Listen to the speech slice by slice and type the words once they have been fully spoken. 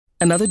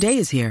Another day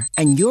is here,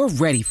 and you're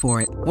ready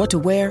for it. What to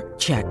wear?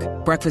 Check.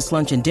 Breakfast,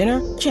 lunch, and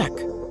dinner? Check.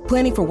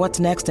 Planning for what's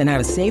next and how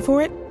to save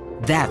for it?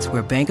 That's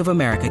where Bank of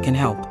America can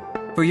help.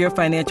 For your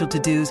financial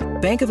to-dos,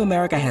 Bank of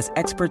America has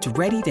experts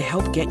ready to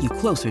help get you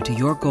closer to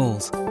your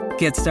goals.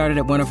 Get started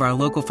at one of our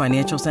local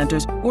financial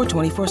centers or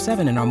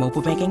 24/7 in our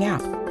mobile banking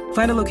app.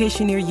 Find a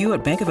location near you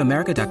at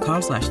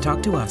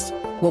bankofamerica.com/talktous.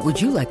 What would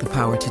you like the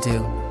power to do?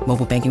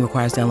 Mobile banking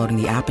requires downloading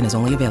the app and is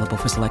only available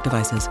for select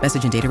devices.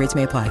 Message and data rates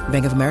may apply.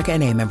 Bank of America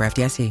N.A., member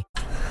FDIC.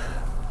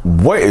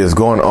 What is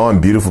going on,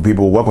 beautiful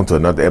people? Welcome to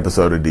another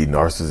episode of the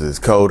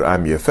Narcissist Code.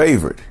 I'm your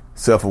favorite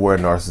self-aware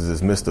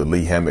narcissist, Mr.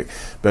 Lee Hammock,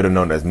 better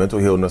known as Mental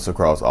Healness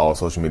across all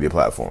social media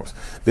platforms.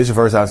 This is your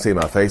first time seeing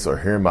my face or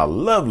hearing my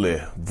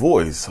lovely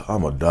voice.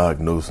 I'm a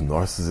diagnosed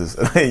narcissist.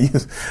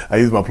 I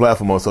use my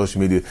platform on social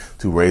media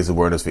to raise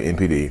awareness for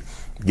NPD,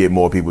 get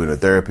more people into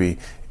therapy,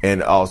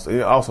 and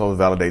also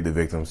validate the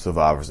victims,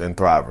 survivors, and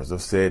thrivers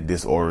of said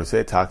disorders,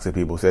 said toxic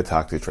people, said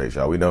toxic traits,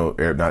 y'all. We know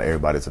not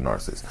everybody's a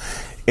narcissist.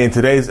 In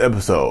today's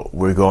episode,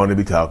 we're going to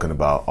be talking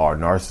about are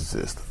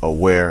narcissists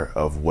aware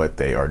of what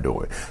they are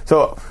doing?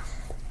 So,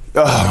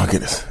 oh my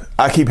goodness.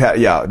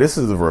 This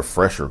is a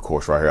refresher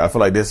course right here. I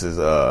feel like this is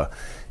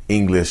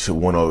English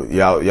 101.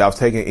 Y'all have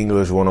taken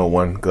English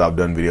 101 because I've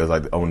done videos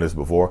like on this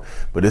before,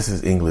 but this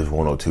is English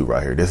 102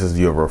 right here. This is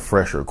your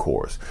refresher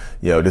course.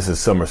 This is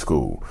summer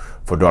school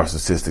for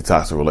narcissistic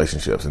toxic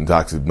relationships and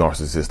toxic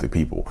narcissistic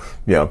people.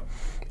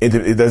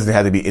 It doesn't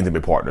have to be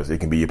intimate partners. It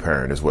can be your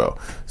parent as well.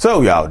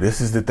 So y'all, this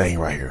is the thing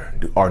right here.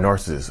 Are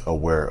narcissists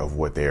aware of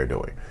what they are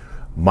doing?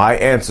 My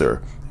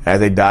answer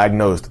as a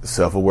diagnosed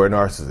self-aware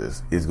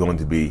narcissist is going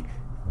to be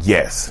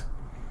yes.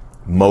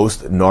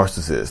 Most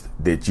narcissists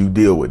that you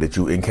deal with, that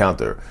you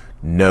encounter,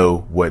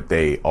 know what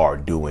they are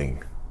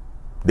doing.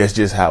 That's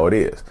just how it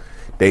is.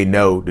 They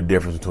know the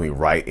difference between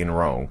right and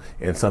wrong.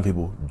 And some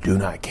people do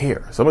not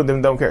care. Some of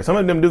them don't care. Some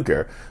of them do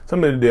care.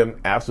 Some of them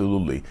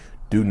absolutely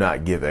do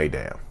not give a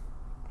damn.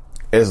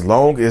 As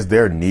long as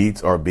their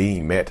needs are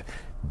being met,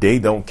 they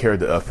don't care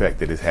the effect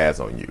that it has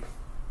on you.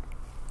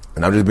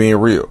 And I'm just being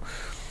real.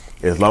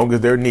 As long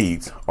as their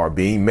needs are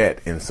being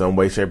met in some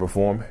way, shape, or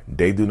form,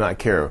 they do not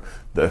care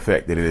the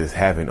effect that it is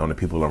having on the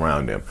people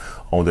around them,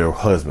 on their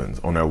husbands,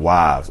 on their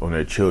wives, on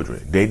their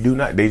children. They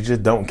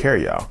just don't care,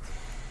 y'all.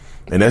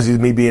 And that's just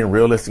me being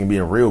realistic and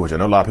being real, which I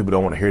know a lot of people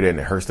don't want to hear that and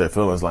it hurts their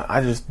feelings. Like,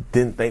 I just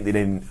didn't think they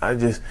didn't,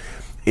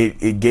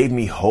 it gave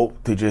me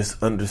hope to just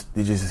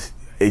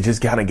it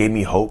just kind of gave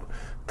me hope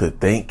to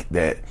think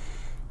that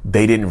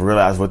they didn't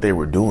realize what they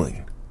were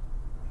doing.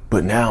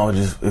 But now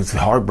it's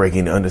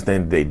heartbreaking to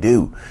understand that they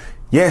do.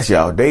 Yes,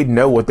 y'all, they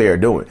know what they are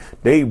doing.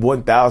 They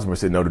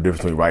 1000% know the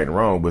difference between right and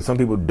wrong, but some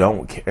people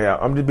don't care.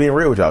 I'm just being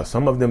real with y'all.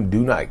 Some of them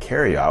do not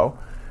care, y'all.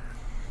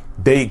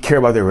 They care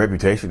about their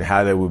reputation,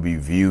 how they will be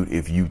viewed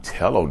if you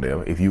tell on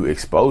them, if you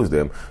expose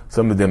them.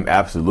 Some of them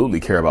absolutely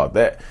care about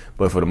that.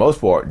 But for the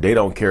most part, they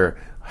don't care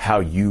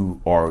how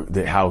you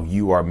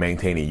are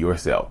maintaining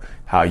yourself,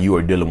 how you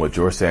are dealing with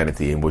your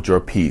sanity and with your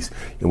peace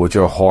and with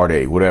your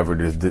heartache, whatever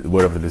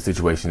the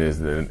situation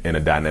is and the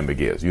dynamic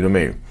is. You know what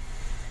I mean?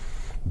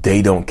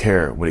 They don't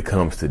care when it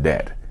comes to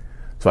that.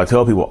 So I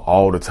tell people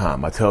all the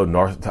time. I tell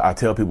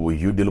people,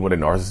 if you're dealing with a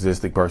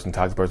narcissistic person,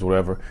 toxic person,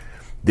 whatever,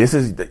 this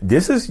is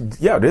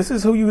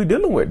who you're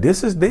dealing with.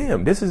 This is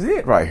them. This is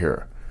it right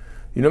here.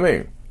 You know what I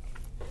mean?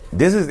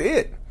 This is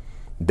it.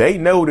 They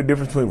know the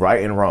difference between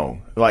right and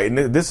wrong. Like,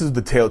 this is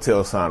the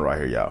telltale sign right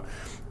here, y'all.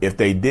 If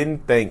they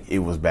didn't think it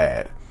was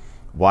bad,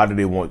 why do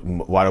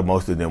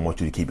most of them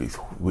want you to keep it?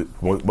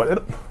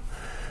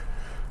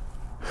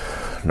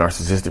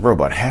 Narcissistic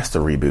robot has to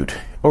reboot.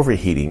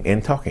 Overheating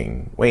and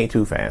talking way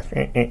too fast.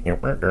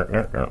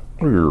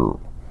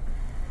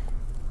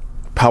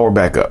 Power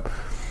back up.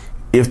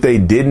 If they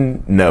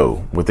didn't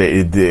know if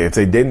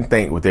they didn't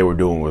think what they were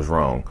doing was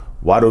wrong,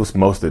 why do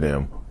most of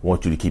them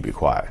want you to keep it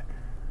quiet?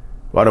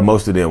 Why do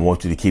most of them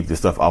want you to keep this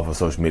stuff off of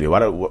social media? Why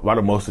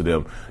do most of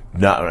them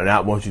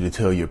not want you to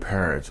tell your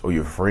parents or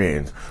your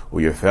friends or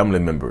your family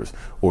members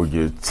or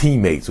your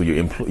teammates or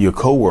your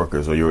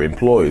coworkers or your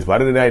employees? Why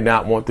do they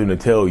not want them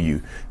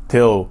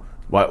to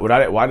why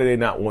do they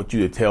not want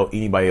you to tell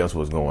anybody else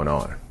what's going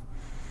on?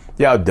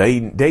 Yeah,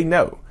 they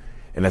know.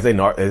 And as a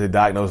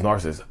diagnosed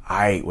narcissist,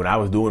 when I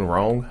was doing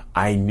wrong,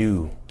 I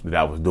knew that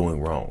I was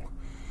doing wrong.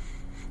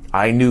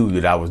 I knew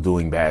that I was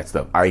doing bad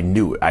stuff. I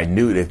knew it. I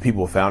knew that if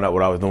people found out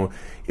what I was doing,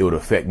 it would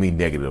affect me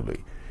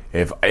negatively.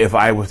 If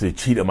I was to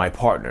cheat on my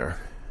partner,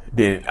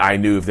 then I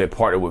knew if that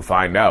partner would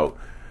find out,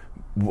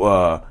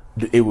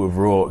 it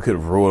could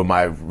have ruined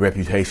my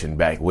reputation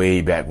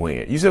way back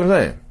when. You see what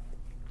I'm saying?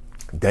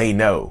 They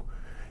know.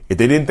 If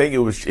they didn't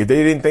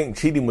think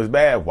cheating was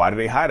bad, why did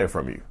they hide it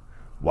from you?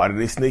 Why did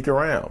they sneak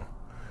around?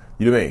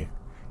 You know what I mean?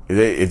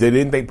 If they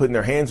didn't think putting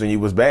their hands on you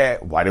was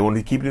bad, why they want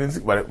to keep it?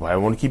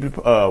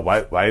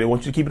 Why they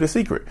want you to keep it a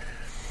secret?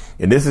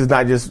 And this is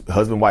not just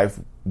husband, wife,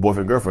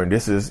 boyfriend, girlfriend.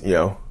 This is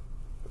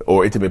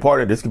or intimate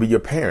partner. This could be your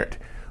parent.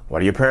 Why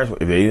do your parents?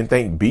 If they didn't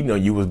think beating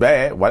on you was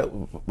bad, why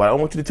don't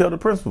want you to tell the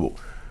principal?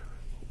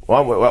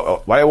 Why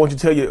do they want you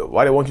to tell you?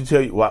 Why do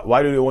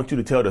they want you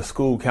to tell the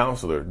school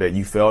counselor that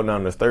you fell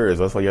down the stairs?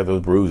 That's why you have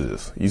those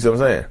bruises. You see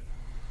what I'm saying?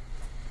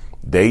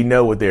 They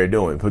know what they're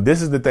doing. But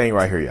this is the thing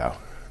right here, y'all.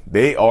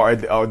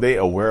 Are they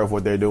aware of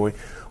what they're doing?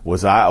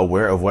 Was I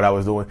aware of what I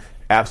was doing?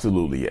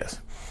 Absolutely, yes.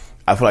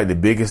 I feel like the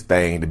biggest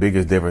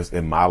difference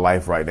in my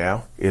life right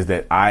now is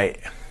that I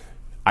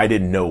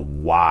didn't know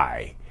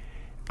why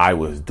I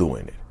was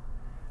doing it.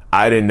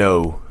 I didn't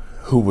know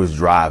who was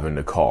driving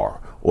the car,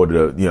 or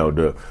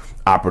the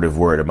operative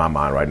word in my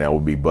mind right now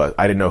would be bus.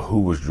 I didn't know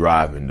who was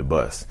driving the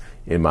bus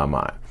in my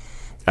mind.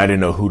 I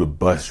didn't know who the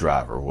bus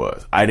driver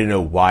was. I didn't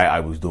know why I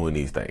was doing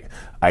these things.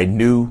 I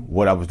knew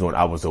what I was doing.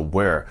 I was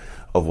aware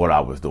of what I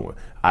was doing.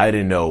 I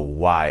didn't know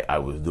why I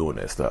was doing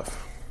that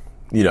stuff.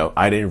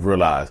 I didn't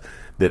realize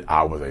that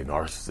I was a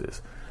narcissist.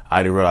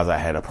 I didn't realize I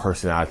had a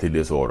personality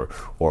disorder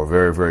or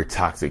very, very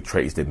toxic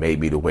traits that made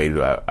me the way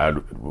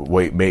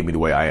that made me the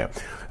way I am.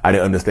 I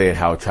didn't understand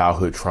how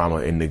childhood trauma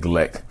and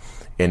neglect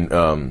and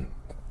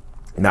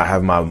not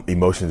having my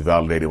emotions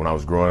validated when I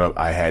was growing up.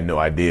 I had no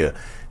idea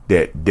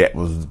that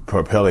was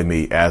propelling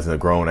me as a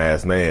grown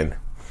ass man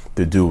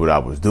to do what I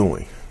was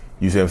doing.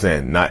 You see what I'm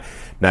saying? Not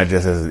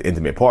just as an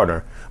intimate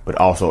partner, but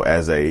also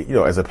as a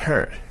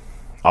parent,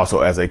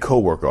 also as a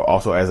coworker,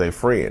 also as a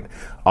friend,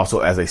 also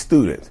as a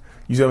student.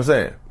 You see what I'm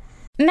saying?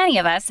 Many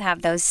of us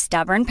have those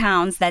stubborn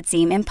pounds that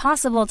seem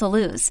impossible to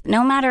lose,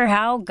 no matter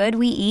how good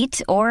we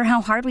eat or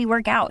how hard we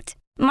work out.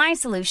 My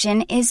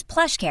solution is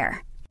PlushCare.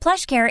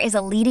 PlushCare is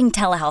a leading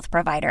telehealth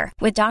provider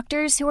with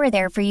doctors who are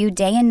there for you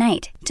day and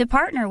night to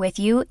partner with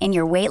you in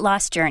your weight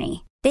loss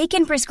journey. They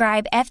can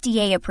prescribe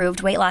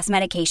FDA-approved weight loss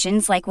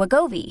medications like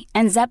Wegovy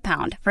and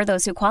Zepbound for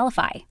those who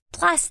qualify.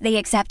 Plus, they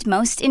accept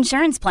most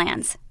insurance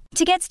plans.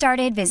 To get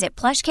started, visit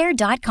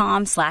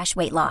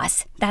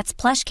plushcare.com/weightloss. That's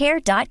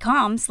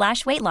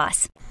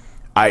plushcare.com/weightloss.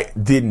 I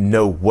didn't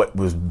know what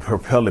was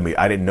propelling me.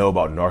 I didn't know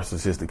about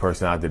narcissistic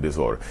personality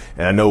disorder,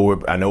 and I know where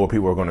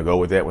people are going to go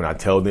with that. When I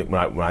tell them,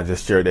 when I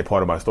just shared that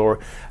part of my story,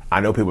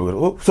 I know people are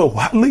going, so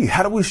Lee,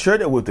 how do we share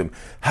that with them?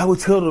 How do we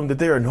tell them that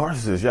they're a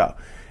narcissist, y'all?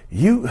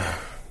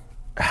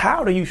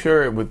 How do you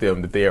share it with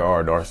them that they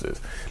are a narcissist?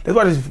 That's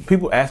why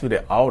people ask me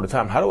that all the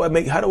time. How do I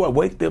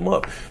wake them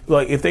up?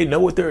 Like, if they know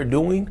what they're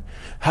doing,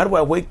 how do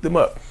I wake them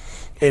up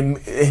and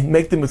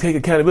make them take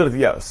accountability?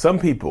 Yeah, some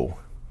people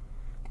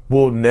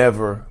will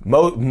never,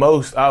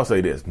 I'll say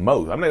this, I'm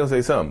not going to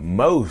say some,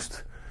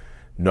 most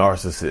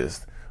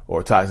narcissists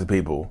or toxic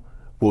people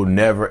will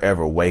never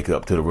ever wake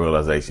up to the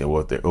realization of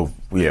what they will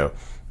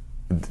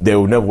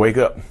never wake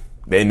up.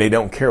 And they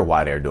don't care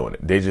why they're doing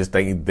it. They just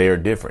think they're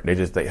different. They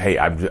just think, hey,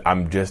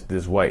 I'm just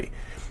this way.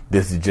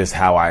 This is just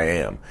how I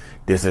am.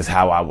 This is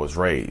how I was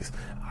raised.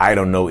 I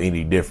don't know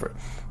any different.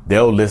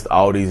 They'll list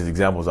all these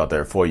examples out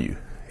there for you,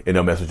 and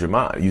they'll mess with your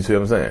mind. You see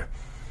what I'm saying?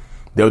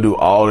 They'll do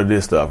all of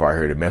this stuff right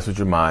here to mess with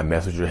your mind,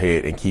 mess with your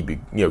head, and keep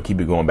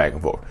it going back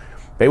and forth.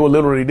 They will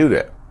literally do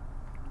that.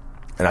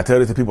 And I tell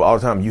this to people all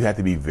the time, you have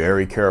to be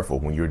very careful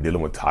when you're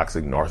dealing with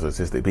toxic,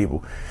 narcissistic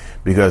people,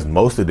 because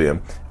most of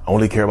them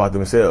only care about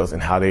themselves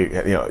and how they,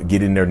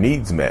 getting their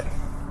needs met.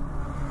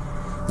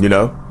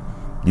 You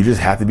just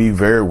have to be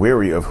very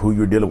wary of who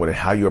you're dealing with and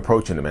how you're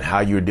approaching them and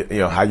how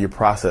how you're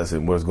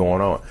processing what's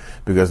going on.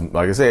 Because,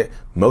 like I said,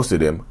 most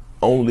of them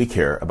only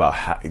care about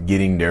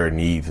getting their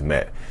needs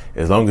met.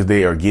 As long as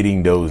they are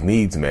getting those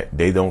needs met,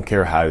 they don't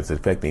care how it's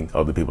affecting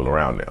other people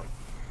around them.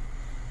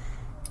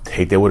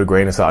 Take that with a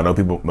grain of salt. I know a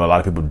lot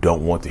of people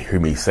don't want to hear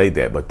me say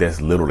that, but that's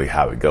literally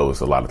how it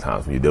goes a lot of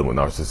times when you're dealing with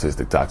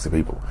narcissistic, toxic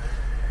people.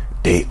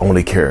 They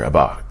only care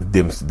about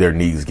their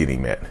needs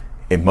getting met.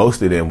 And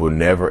most of them will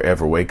never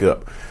ever wake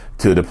up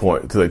to the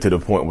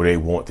point where they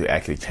want to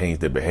actually change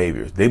their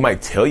behaviors. They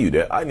might tell you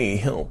that, I need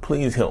help,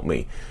 please help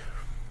me.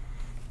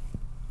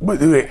 But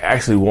do they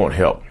actually want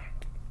help?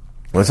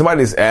 When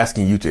somebody is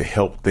asking you to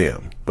help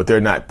them, but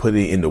they're not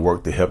putting in the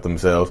work to help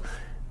themselves,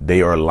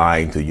 they are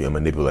lying to you and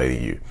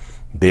manipulating you.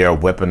 They are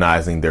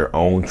weaponizing their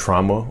own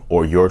trauma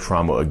or your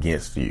trauma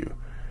against you.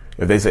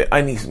 If they say,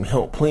 I need some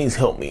help, please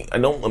help me. I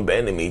don't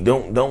abandon me.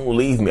 Don't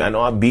leave me. I know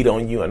I beat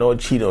on you. I know I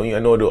cheat on you. I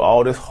know I do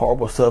all this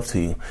horrible stuff to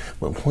you,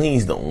 but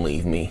please don't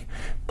leave me.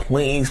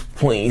 Please,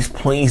 please,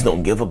 please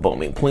don't give up on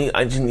me. Please,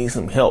 I just need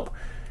some help.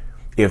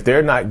 If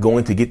they're not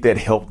going to get that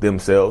help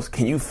themselves,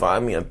 can you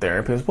find me a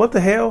therapist? What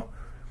the hell?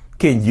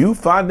 Can you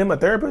find them a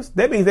therapist?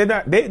 That means they're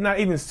not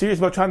even serious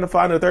about trying to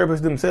find a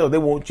therapist themselves. They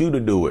want you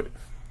to do it.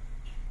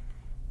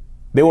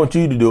 They want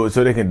you to do it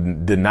so they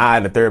can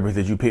deny the therapist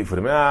that you picked for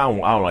them. I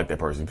don't like that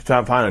person. Try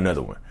and find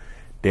another one.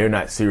 They're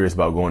not serious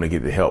about going to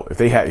get the help.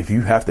 If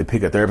you have to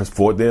pick a therapist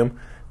for them,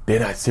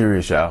 they're not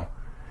serious, y'all.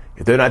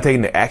 If they're not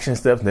taking the action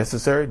steps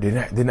necessary,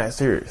 they're not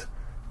serious.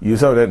 You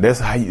know, that's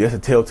a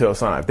telltale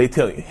sign. If they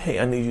tell you, hey,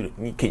 I need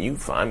you can you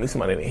find me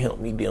somebody to help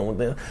me deal with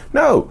them?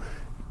 No,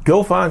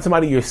 go find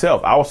somebody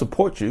yourself. I will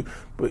support you,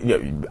 but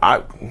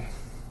I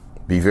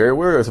be very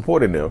wary of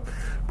supporting them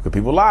because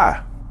people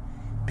lie.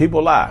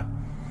 People lie.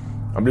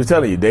 I'm just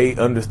telling you, they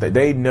understand.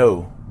 They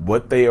know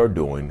what they are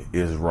doing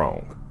is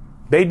wrong.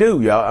 They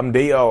do, y'all. I mean,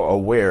 they are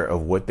aware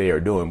of what they are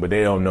doing, but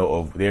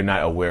they're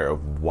not aware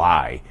of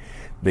why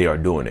they are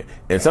doing it.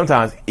 And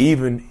sometimes,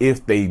 even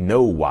if they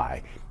know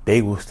why,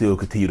 they will still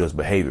continue those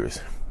behaviors.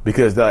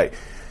 Because, like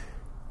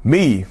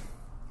me,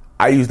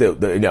 I used to,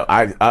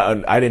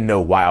 I didn't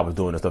know why I was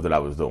doing the stuff that I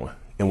was doing.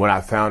 And when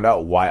I found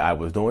out why I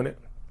was doing it,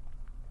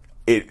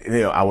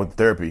 I went to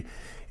therapy,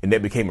 and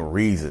that became a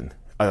reason.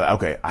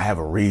 Okay, I have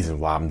a reason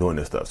why I'm doing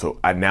this stuff. So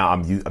I'm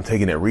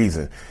taking that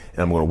reason,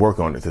 and I'm going to work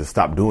on it to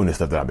stop doing the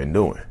stuff that I've been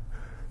doing.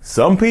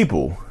 Some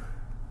people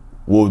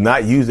will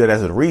not use that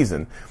as a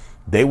reason.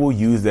 They will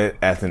use that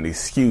as an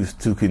excuse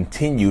to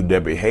continue their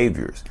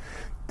behaviors.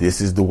 This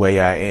is the way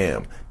I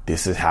am.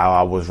 This is how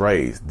I was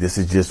raised. This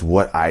is just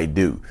what I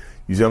do.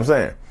 You see what I'm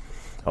saying?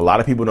 A lot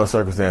of people in those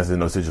circumstances, in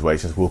those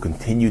situations, will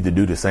continue to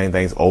do the same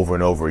things over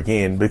and over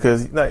again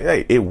because,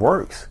 hey, it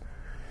works.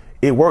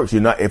 It works.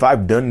 If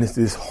I've done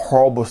this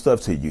horrible stuff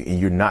to you and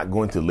you're not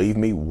going to leave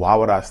me, why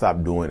would I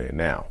stop doing it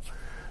now?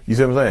 You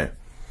see what I'm saying?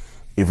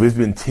 If it's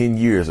been 10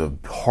 years of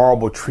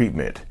horrible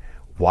treatment,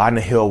 why in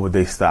the hell would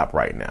they stop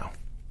right now?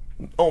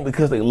 Oh,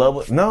 because they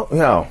love it? No.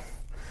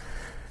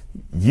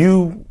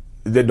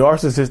 The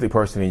narcissistic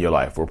person in your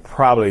life will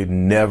probably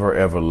never,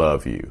 ever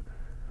love you.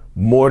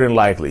 More than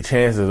likely,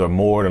 chances are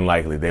more than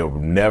likely they will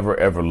never,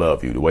 ever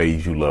love you the way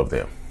you love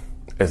them.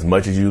 As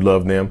much as you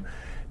love them,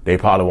 they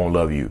probably won't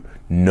love you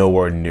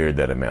nowhere near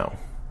that amount.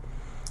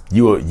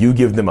 You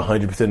give them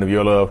 100% of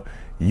your love,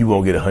 you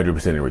won't get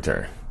 100% in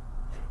return.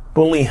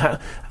 But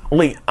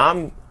Lee,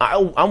 I'm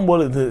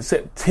willing to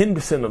accept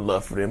 10% of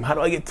love for them. How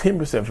do I get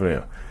 10% from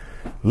them?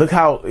 Look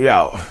how,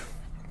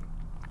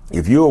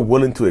 if you're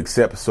willing to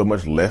accept so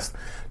much less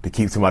to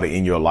keep somebody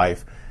in your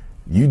life,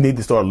 you need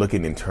to start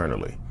looking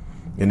internally.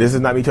 And this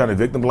is not me trying to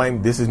victim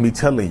blame. This is me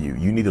telling you,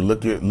 you need to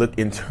look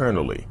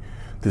internally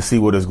to see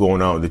what is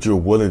going on, that you're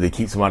willing to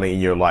keep somebody in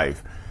your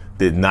life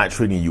that's not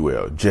treating you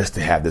well just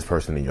to have this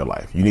person in your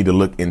life. You need to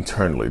look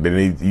internally.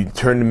 You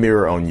turn the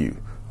mirror on you.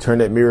 Turn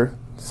that mirror.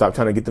 Stop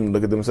trying to get them to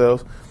look at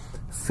themselves.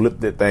 Flip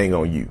that thing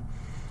on you.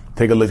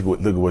 Take a look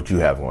at what you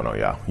have going on,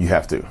 y'all. You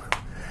have to.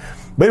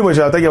 But anyway,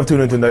 y'all, thank you for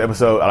tuning into another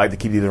episode. I like to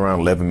keep these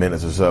around 11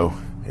 minutes or so.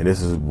 And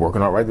this is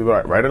working out right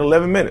at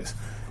 11 minutes.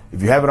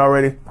 If you haven't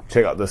already,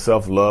 check out the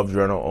Self-Love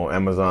Journal on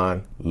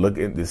Amazon.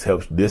 This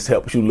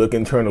helps you look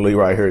internally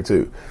right here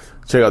too.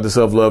 Check out the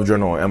Self-Love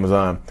Journal on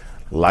Amazon.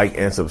 Like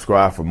and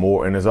subscribe for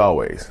more. And as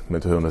always,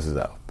 mental illness is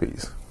out.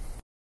 Peace.